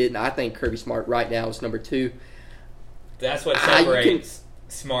 but they didn't. I think Kirby Smart right now is number 2. That's what you can- separates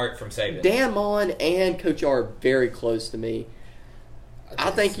Smart from Saban. Dan Mullen and Coach O are very close to me.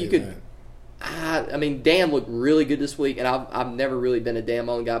 I think you could. I mean, Dan looked really good this week, and I've never really been a Dan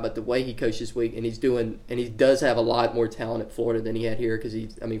Mullen guy, but the way he coached this week, and he does have a lot more talent at Florida than he had here because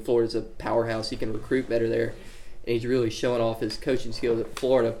Florida's a powerhouse. He can recruit better there, and he's really showing off his coaching skills at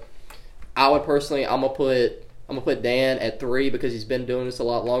Florida. I would personally, I'm gonna put Dan at 3 because he's been doing this a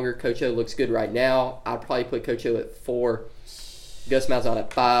lot longer. Coach O looks good right now. I'd probably put Coach O at 4. Gus Malzahn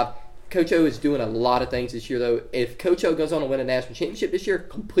at 5. Coach O is doing a lot of things this year, though. If Coach O goes on to win a national championship this year,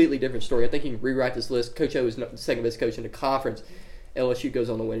 completely different story. I think you can rewrite this list. Coach O is the second best coach in the conference. LSU goes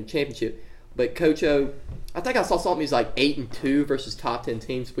on to win a championship. But Coach O, I think I saw something. He's like 8-2 versus top 10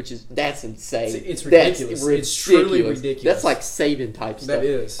 teams, that's insane. It's ridiculous. It's truly ridiculous. That's like Saban type stuff. That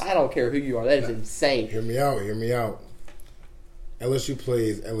is. I don't care who you are. That is insane. Hear me out. LSU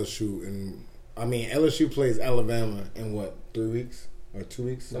plays LSU plays Alabama in what, 3 weeks? Or 2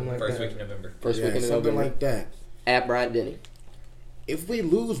 weeks? Something like First week in November. Something like that. At Bryant-Denny. If we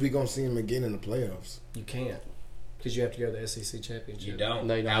lose, we're going to see him again in the playoffs. You can't. Because you have to go to the SEC championship. You don't.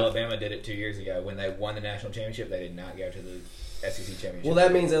 No, you don't. Alabama did it 2 years ago. When they won the national championship, they did not go to the SEC championship. Well,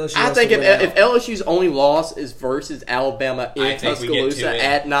 that means LSU I think if LSU's only loss is versus Alabama in Tuscaloosa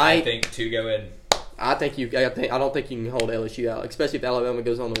at night. I think 2 go in. I don't think you can hold LSU out, especially if Alabama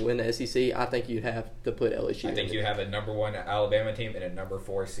goes on to win the SEC. I think you'd have to put LSU. I think you have a number 1 Alabama team and a number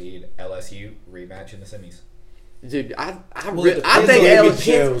 4 seed LSU rematch in the semis. Dude, I think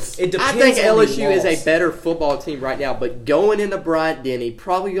think LSU is a better football team right now. But going into Bryant-Denny,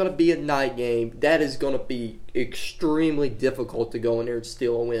 probably going to be a night game. That is going to be extremely difficult to go in there and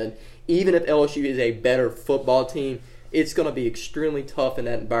steal a win. Even if LSU is a better football team, it's going to be extremely tough in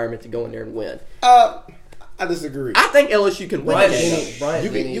that environment to go in there and win. I disagree. I think LSU can win. You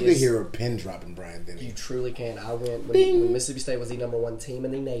can hear a pin drop in Bryant-Denny. You truly can. I went when Mississippi State was the number 1 team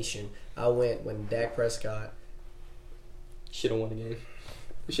in the nation. I went when Dak Prescott should have won the game.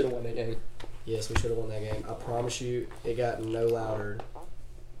 We should have won that game. Yes, we should have won that game. I promise you, it got no louder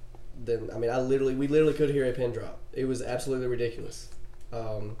than. I mean, we literally could hear a pin drop. It was absolutely ridiculous.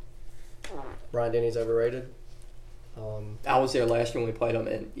 Bryant-Denny's overrated. I was there last year when we played them,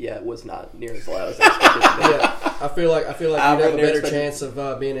 and it was not near as loud as I expected it to be. Yeah, I feel like you'd have a better chance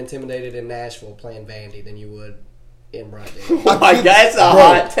of being intimidated in Nashville playing Vandy than you would in Bryant-Denny. Oh my God, that's a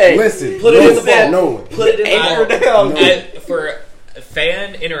hot take. Listen, put it in the vault. No. Put it in the vault. For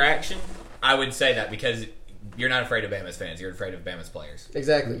fan interaction, I would say that because you're not afraid of Bama's fans, you're afraid of Bama's players.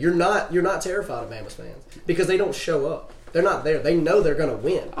 Exactly. You're not terrified of Bama's fans because they don't show up. They're not there. They know they're going to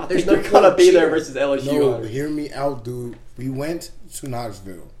win. There's no going to be there versus LSU. No, hear me out, dude. We went to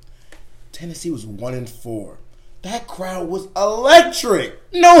Knoxville. Tennessee was 1-4. That crowd was electric,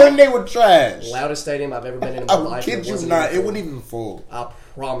 knowing they were trash. Loudest stadium I've ever been in my life. I kid you not. It wasn't even full. I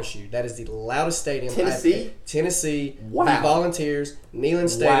promise you. That is the loudest stadium. Tennessee? Wow. The Volunteers, Neyland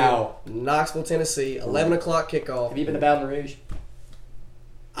Stadium, Knoxville, Tennessee, 11 o'clock kickoff. Have you been to Baton Rouge?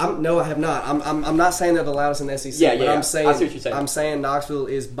 No, I have not. I'm not saying they're the loudest in the SEC. Yeah, but I'm saying, I see what you're saying. I'm saying Knoxville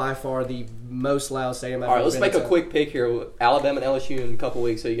is by far the most loud stadium I've ever been let's make a quick pick here. Alabama and LSU in a couple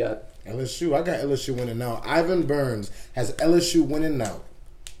weeks. So you got LSU. I got LSU winning now. Ivan Burns has LSU winning now.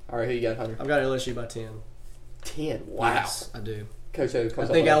 All right, who you got, Hunter? I've got LSU by 10. 10. Wow. Yes, I do. Coach O comes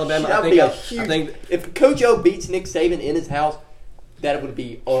I think Alabama. I think if Coach O beats Nick Saban in his house, that would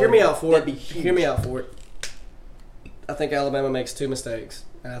be. Hear me out for it. That'd be huge. Hear me out for it. I think Alabama makes 2 mistakes,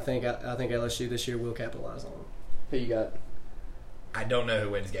 and I think LSU this year will capitalize on them. Who you got? I don't know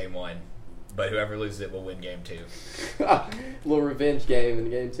who wins game 1, but whoever loses it will win game 2. A little revenge game in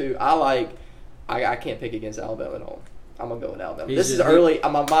game 2. I can't pick against Alabama at all. I'm gonna go with Alabama. This is early.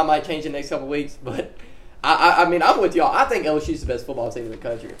 My mind might change in the next couple of weeks, but I mean I'm with y'all. I think LSU's the best football team in the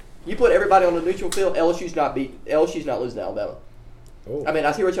country. You put everybody on the neutral field, LSU's not losing to Alabama. Oh. I mean,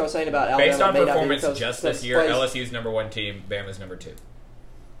 I see what y'all saying about Alabama. Based on performance just this year, LSU's number 1 team, Bama's number 2.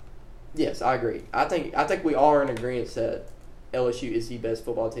 Yes, I agree. I think we are in agreement that LSU is the best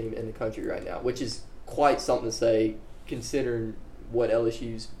football team in the country right now, which is quite something to say considering what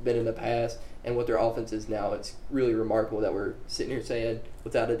LSU's been in the past and what their offense is now. It's really remarkable that we're sitting here saying,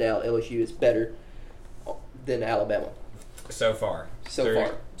 without a doubt, LSU is better than Alabama. So far. So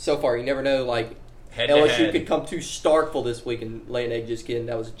far. You never know, like, LSU could come too Starkville this week and lay an egg. Just kidding.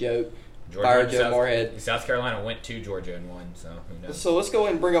 That was a joke. Fire Joe Moorhead. South Carolina went to Georgia and won, so who knows? So let's go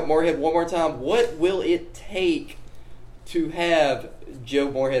ahead and bring up Moorhead one more time. What will it take to have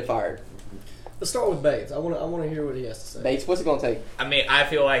Joe Moorhead fired? Let's start with Bates. I want to hear what he has to say. Bates, what's it going to take? I mean, I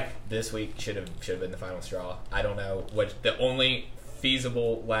feel like this week should have been the final straw. I don't know. The only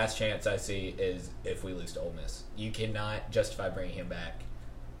feasible last chance I see is if we lose to Ole Miss. You cannot justify bringing him back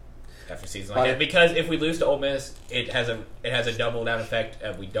after a season like that. Because if we lose to Ole Miss, it has a double down effect.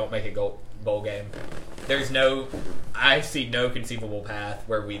 We don't make a bowl game. I see no conceivable path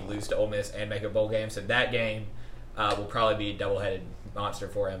where we lose to Ole Miss and make a bowl game. So that game will probably be a double-headed monster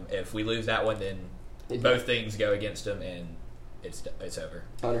for him. If we lose that one, then both things go against him, and it's over.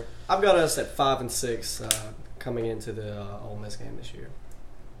 Hunter, I've got us at 5-6 coming into the Ole Miss game this year.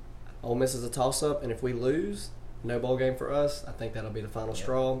 Ole Miss is a toss-up, and if we lose, no bowl game for us. I think that'll be the final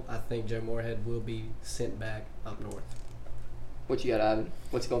straw. I think Joe Moorhead will be sent back up north. What you got, Ivan?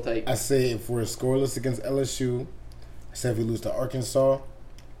 What's it going to take? I say if we're scoreless against LSU, I say if we lose to Arkansas,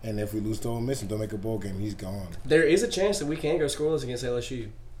 and if we lose to Ole Miss and don't make a bowl game, he's gone. There is a chance that we can go scoreless against LSU.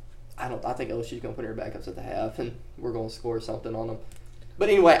 I think LSU's going to put her backups at the half, and we're going to score something on them. But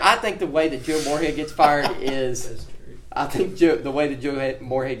anyway, I think the way that Joe Moorhead gets fired is the way that Joe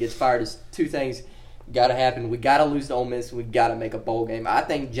Moorhead gets fired is two things got to happen. We got to lose to Ole Miss, and we got to make a bowl game. I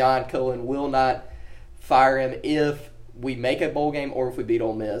think John Cohen will not fire him if we make a bowl game or if we beat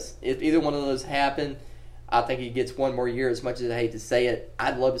Ole Miss. If either one of those happen, I think he gets one more year. As much as I hate to say it,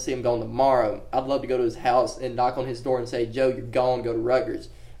 I'd love to see him gone tomorrow. I'd love to go to his house and knock on his door and say, Joe, you're gone, go to Rutgers.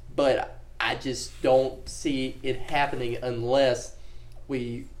 But I just don't see it happening unless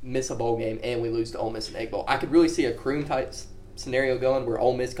we miss a bowl game and we lose to Ole Miss in Egg Bowl. I could really see a Croom type scenario going where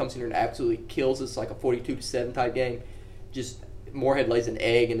Ole Miss comes in here and absolutely kills us, like a 42-7 type game. Just Moorhead lays an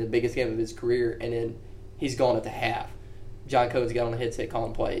egg in the biggest game of his career, and then he's gone at the half. John Cohen's got on the headset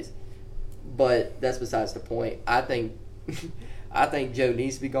calling plays. But that's besides the point. I think Joe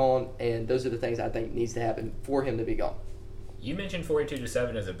needs to be gone, and those are the things I think needs to happen for him to be gone. You mentioned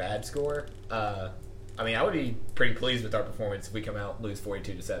 42-7 as a bad score. I would be pretty pleased with our performance if we come out and lose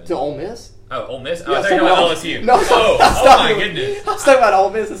 42-7. To Ole Miss? Oh, Ole Miss? Oh, I thought you were talking about LSU. No, oh my goodness. I was talking about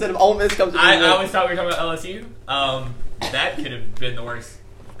Ole Miss instead of Ole Miss comes to I always thought we were talking about LSU. That could have been the worst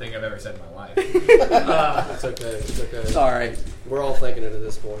thing I've ever said in my life. It's okay. It's okay. Sorry. We're all thinking it at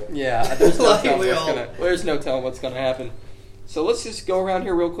this point. Yeah, there's no telling what's going to happen. So let's just go around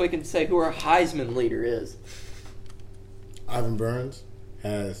here real quick and say who our Heisman leader is. Ivan Burns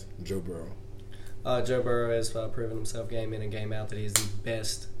has Joe Burrow. Joe Burrow has proven himself game in and game out that he is the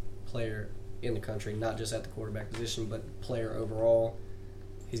best player in the country, not just at the quarterback position, but player overall.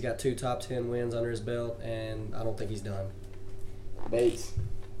 He's got 2 top 10 wins under his belt, and I don't think he's done. Bates.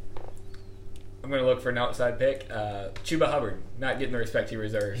 I'm going to look for an outside pick. Chuba Hubbard, not getting the respect he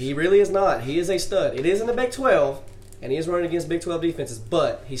deserves. He really is not. He is a stud. It is in the Big 12, and he is running against Big 12 defenses,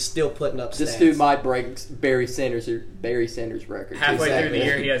 but he's still putting up stats. This dude might break Barry Sanders' record. Halfway through the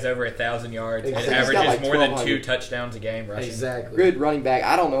year, he has over 1,000 yards and averages like more than 2 touchdowns a game rushing. Exactly. Good running back.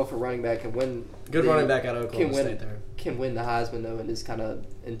 I don't know if a running back can win. Good running back out of Oklahoma State there. Can win the Heisman, though, and is kind of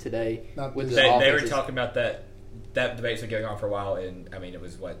in today. They were talking about that debate's been going on for a while, and it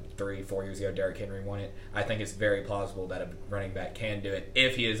was 3-4 years ago Derrick Henry won it. I think it's very plausible that a running back can do it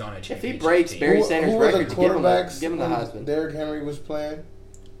if he is on a championship team. If he breaks Barry Sanders' record, give him the Heisman. Derrick Henry was playing.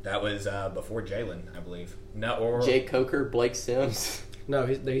 That was before Jalen, I believe. Jake Coker, Blake Sims. No,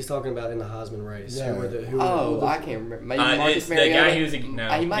 he's talking about in the Heisman race. Yeah. I can't remember. Maybe Marcus Mariota.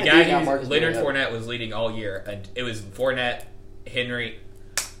 The guy who Leonard Fournette was leading all year, and it was Fournette, Henry,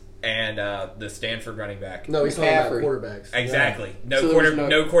 and the Stanford running back. No, he's talking about quarterbacks. Exactly. Yeah.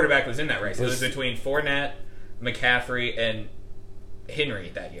 No quarterback was in that race. It was between Fournette, McCaffrey, and Henry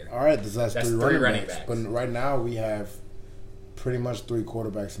that year. All right, that's 3 running backs. backs. But right now we have pretty much 3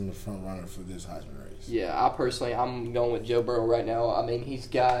 quarterbacks in the front runner for this Heisman race. Yeah, I'm going with Joe Burrow right now. He's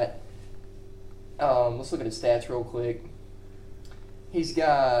got. Let's look at his stats real quick. He's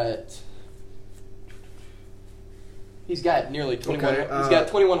got nearly 21. Okay, he's got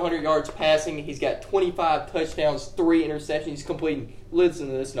 2,100 yards passing. He's got 25 touchdowns, 3 interceptions. He's completing. Listen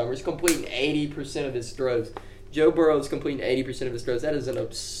to this number. He's completing 80% of his throws. Joe Burrow is completing 80% of his throws. That is an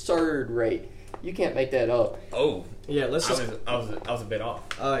absurd rate. You can't make that up. Oh, yeah. Let's just. I was a bit off.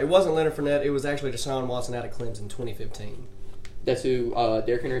 It wasn't Leonard Fournette. It was actually Deshaun Watson out of Clemson in 2015. That's who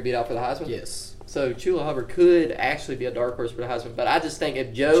Derrick Henry beat out for the Heisman. Yes. So Chuba Hubbard could actually be a dark horse for the Heisman, but I just think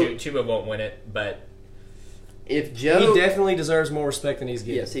if Joe Chuba won't win it, but if Joe he definitely deserves more respect than he's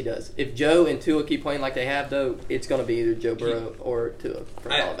getting. Yes, he does. If Joe and Tua keep playing like they have, though, it's going to be either Joe Burrow or Tua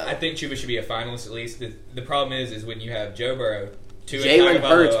from Alabama. I think Chuba should be a finalist at least. The problem is when you have Joe Burrow, Tua Jalen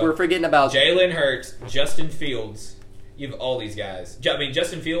Hurts. We're forgetting about Jalen Hurts, Justin Fields. You have all these guys.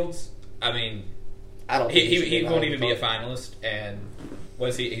 Justin Fields. I don't think he won't even be a finalist. And what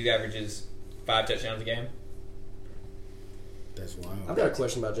is he? He averages 5 touchdowns a game. That's wild. I've got a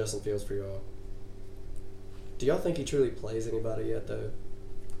question about Justin Fields for y'all. Do y'all think he truly plays anybody yet, though?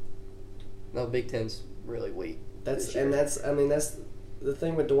 No, Big Ten's really weak. That's the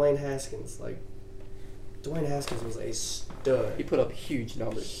thing with Dwayne Haskins, like Dwayne Haskins was a stud. He put up huge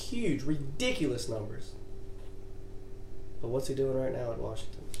numbers. Huge, ridiculous numbers. But what's he doing right now at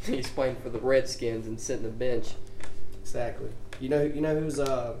Washington? He's playing for the Redskins and sitting the bench. Exactly. You know who's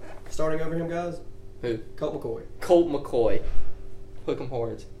starting over him, guys? Who? Colt McCoy. Colt McCoy. Hook 'em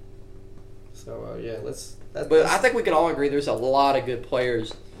horns. So yeah, But I think we can all agree there's a lot of good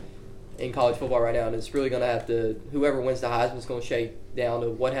players in college football right now, and it's really going to have to, whoever wins the Heisman is going to shake down to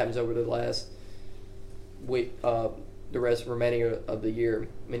what happens over the last week, the rest remaining of the year.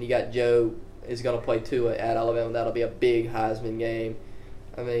 I mean, you got Joe is going to play Tua at Alabama. That'll be a big Heisman game.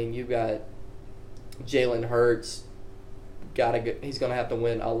 I mean, you've got Jalen Hurts. He's going to have to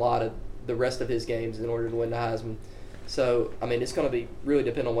win a lot of the rest of his games in order to win the Heisman. So, I mean, it's going to be really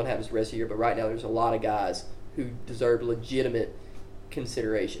depend on what happens the rest of the year. But right now, there's a lot of guys who deserve legitimate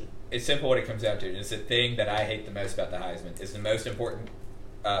consideration. It's simple what it comes down to. It's the thing that I hate the most about the Heisman. Is the most important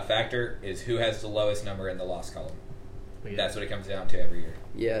factor is who has the lowest number in the loss column. Yeah. That's what it comes down to every year.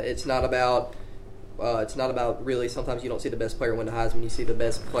 Yeah, it's not about really. Sometimes you don't see the best player win the Heisman. You see the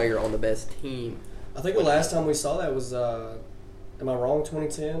best player on the best team. I think the last time we saw that was, am I wrong?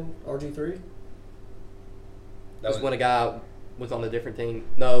 2010 RG3. That was when a guy was on a different team.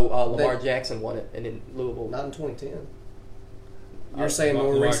 No, Lamar Jackson won it, and in Louisville. Not in 2010. You're saying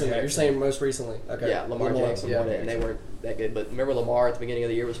more recently. You're saying most recently. Okay. Yeah, Lamar Jackson won it, and they weren't that good. But remember, Lamar at the beginning of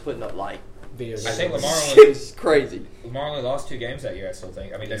the year was putting up like videos. I think Lamar it's crazy. Lamar only lost 2 games that year. I still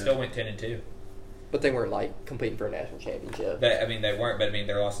think. I mean, they still went 10-2. But they weren't like competing for a national championship. They weren't. But I mean,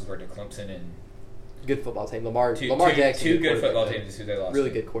 their losses were to Clemson and good football team. Lamar Jackson, two good football teams is who they lost.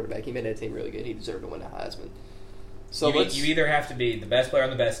 Really to. good quarterback. He made that team really good. He deserved to win the Heisman. So you either have to be the best player on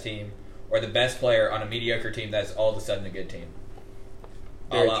the best team or the best player on a mediocre team that's all of a sudden a good team.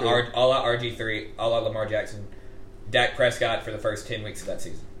 A la RG3, a la Lamar Jackson, Dak Prescott for the first 10 weeks of that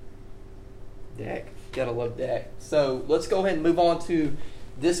season. Dak. Gotta love Dak. So let's go ahead and move on to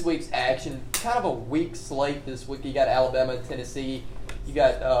this week's action. Kind of a weak slate this week. You got Alabama, Tennessee. You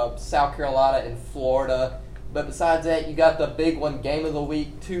got South Carolina and Florida. But besides that, you got the big one, game of the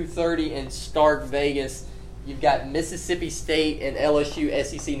week, 2:30 in Stark Vegas. You've got Mississippi State and LSU.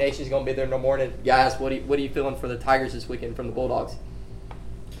 SEC Nation's going to be there in the morning. Guys, what are you feeling for the Tigers this weekend from the Bulldogs?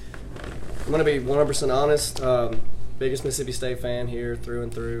 I'm going to be 100% honest. Biggest Mississippi State fan here through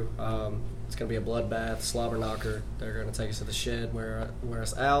and through. It's going to be a bloodbath, slobber knocker. They're going to take us to the shed, wear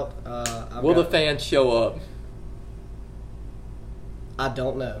us out. Will the fans show up? I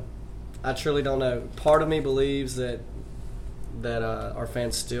don't know. I truly don't know. Part of me believes that our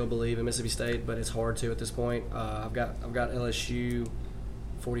fans still believe in Mississippi State, but it's hard to at this point. I've got LSU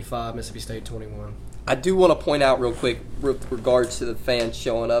 45, Mississippi State 21. I do want to point out real quick with regards to the fans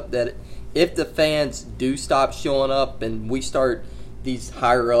showing up that if the fans do stop showing up and we start, these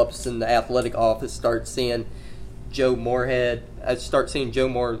higher ups in the athletic office start seeing Joe Moorhead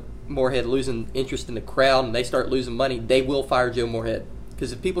losing interest in the crowd and they start losing money, they will fire Joe Moorhead.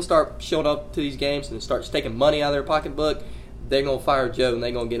 Because if people start showing up to these games and start taking money out of their pocketbook, they're going to fire Joe and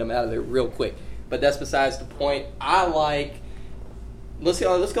they're going to get him out of there real quick. But that's besides the point. Let's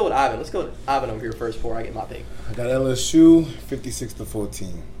go with Ivan. Let's go with Ivan over here first before I get my pick. I got LSU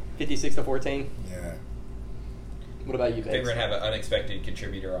 56-14. 56-14? Yeah. What about you, I think we're going to have an unexpected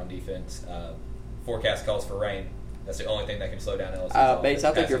contributor on defense. Forecast calls for rain. That's the only thing that can slow down LSU. Bates,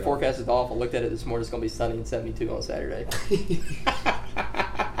 I think your forecast is off. I looked at it this morning. It's going to be sunny and 72 on Saturday.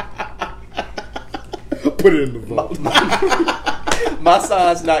 Put it in the vault. My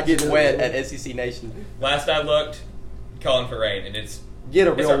sign's not getting wet at SEC Nation. Last I looked, calling for rain, and it's get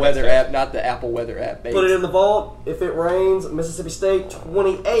a real weather app, not the Apple weather app. Baby. Put it in the vault. If it rains, Mississippi State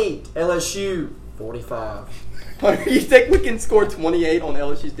 28, LSU 45. You think we can score 28 on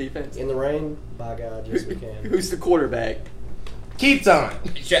LSU's defense in the rain? By God, yes we can. Who's the quarterback? Keeps on.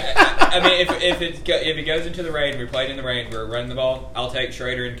 I mean, if it goes into the rain, we're playing in the rain, we're running the ball. I'll take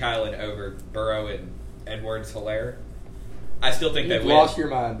Schrader and Kylan over Burrow and Edwards-Helaire. I still think You've they win. lost your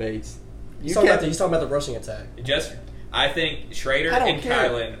mind, Bates. He's talking about the rushing attack. I think Schrader and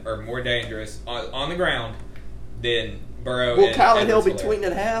Kylan are more dangerous on the ground than Burrow and Kylan Hill be Edwards-Helaire. tweeting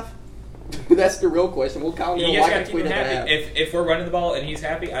at half? That's the real question. Will Kylan Hill like to tweet at half? If we're running the ball and he's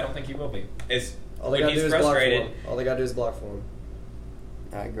happy, I don't think he will be. All they got to do is block for him.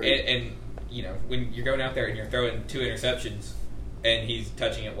 I agree. And you know, when you're going out there and you're throwing 2 interceptions and he's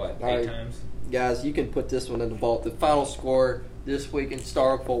touching it, 8 times? Guys, you can put this one in the vault. The final score this week in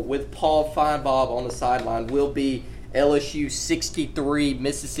Starkville with Paul Feinbaum on the sideline will be LSU 63,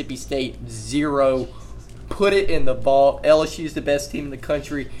 Mississippi State 0. Put it in the vault. LSU is the best team in the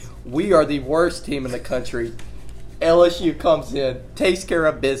country. We are the worst team in the country. LSU comes in, takes care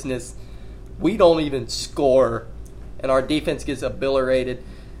of business. We don't even score, and our defense gets obliterated.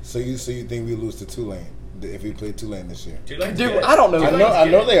 So you think we lose to Tulane if we play Tulane this year? Dude, I don't know. I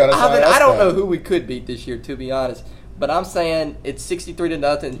know they are. That's why I don't that. know who we could beat this year, to be honest. But I'm saying it's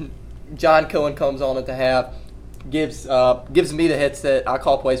 63-0. John Cohen comes on at the half, gives me the headset. I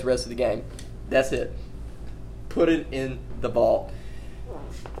call plays the rest of the game. That's it. Put it in the vault.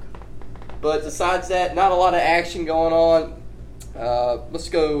 But besides that, not a lot of action going on. Let's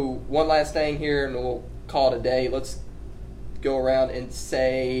go one last thing here, and we'll call it a day. Let's go around and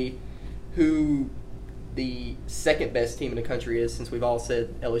say who the second best team in the country is, since we've all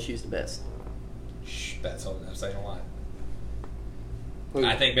said LSU's the best. That's all I'm saying a lot. Who?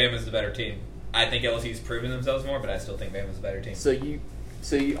 I think Bama's the better team. I think LSU's proven themselves more, but I still think Bama's the better team. So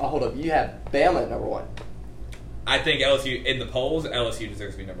you hold up. You have Bama at number one. I think LSU in the polls. LSU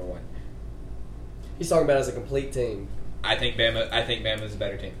deserves to be number one. He's talking about as a complete team. I think Bama's a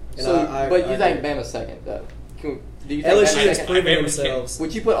better team. And So, I but you think agree. Bama's second though? Do you think LSU Bama's has second? proven Bama's themselves.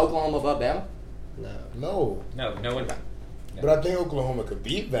 Would you put Oklahoma above Bama? No. No. No one. But I think Oklahoma could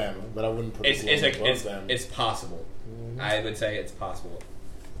beat Bama, but I wouldn't put Oklahoma above Bama. It's possible. I would say it's possible.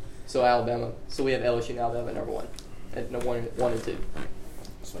 So Alabama. So we have LSU and Alabama at number one. At number 1 and 2.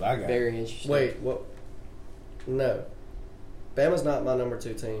 That's what I got. Very interesting. Wait, what? No. Bama's not my number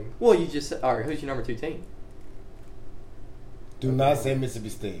 2 team. Well, you just said, all right. Who's your number 2 team? Do not say Mississippi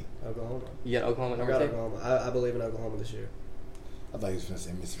State. Oklahoma. You got Oklahoma at I number got 2. Oklahoma. I believe in Oklahoma this year. I thought he was going to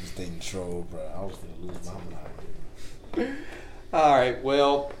say Mississippi State and troll, bro. I was going to lose my mind. All right.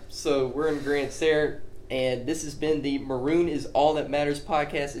 Well, so we're in agreement there, and this has been the Maroon is All That Matters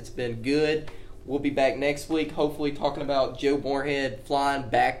podcast. It's been good. We'll be back next week, hopefully talking about Joe Moorhead flying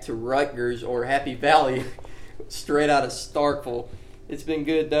back to Rutgers or Happy Valley, straight out of Starkville. It's been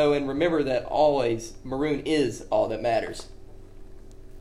good though, and remember that always Maroon is all that matters.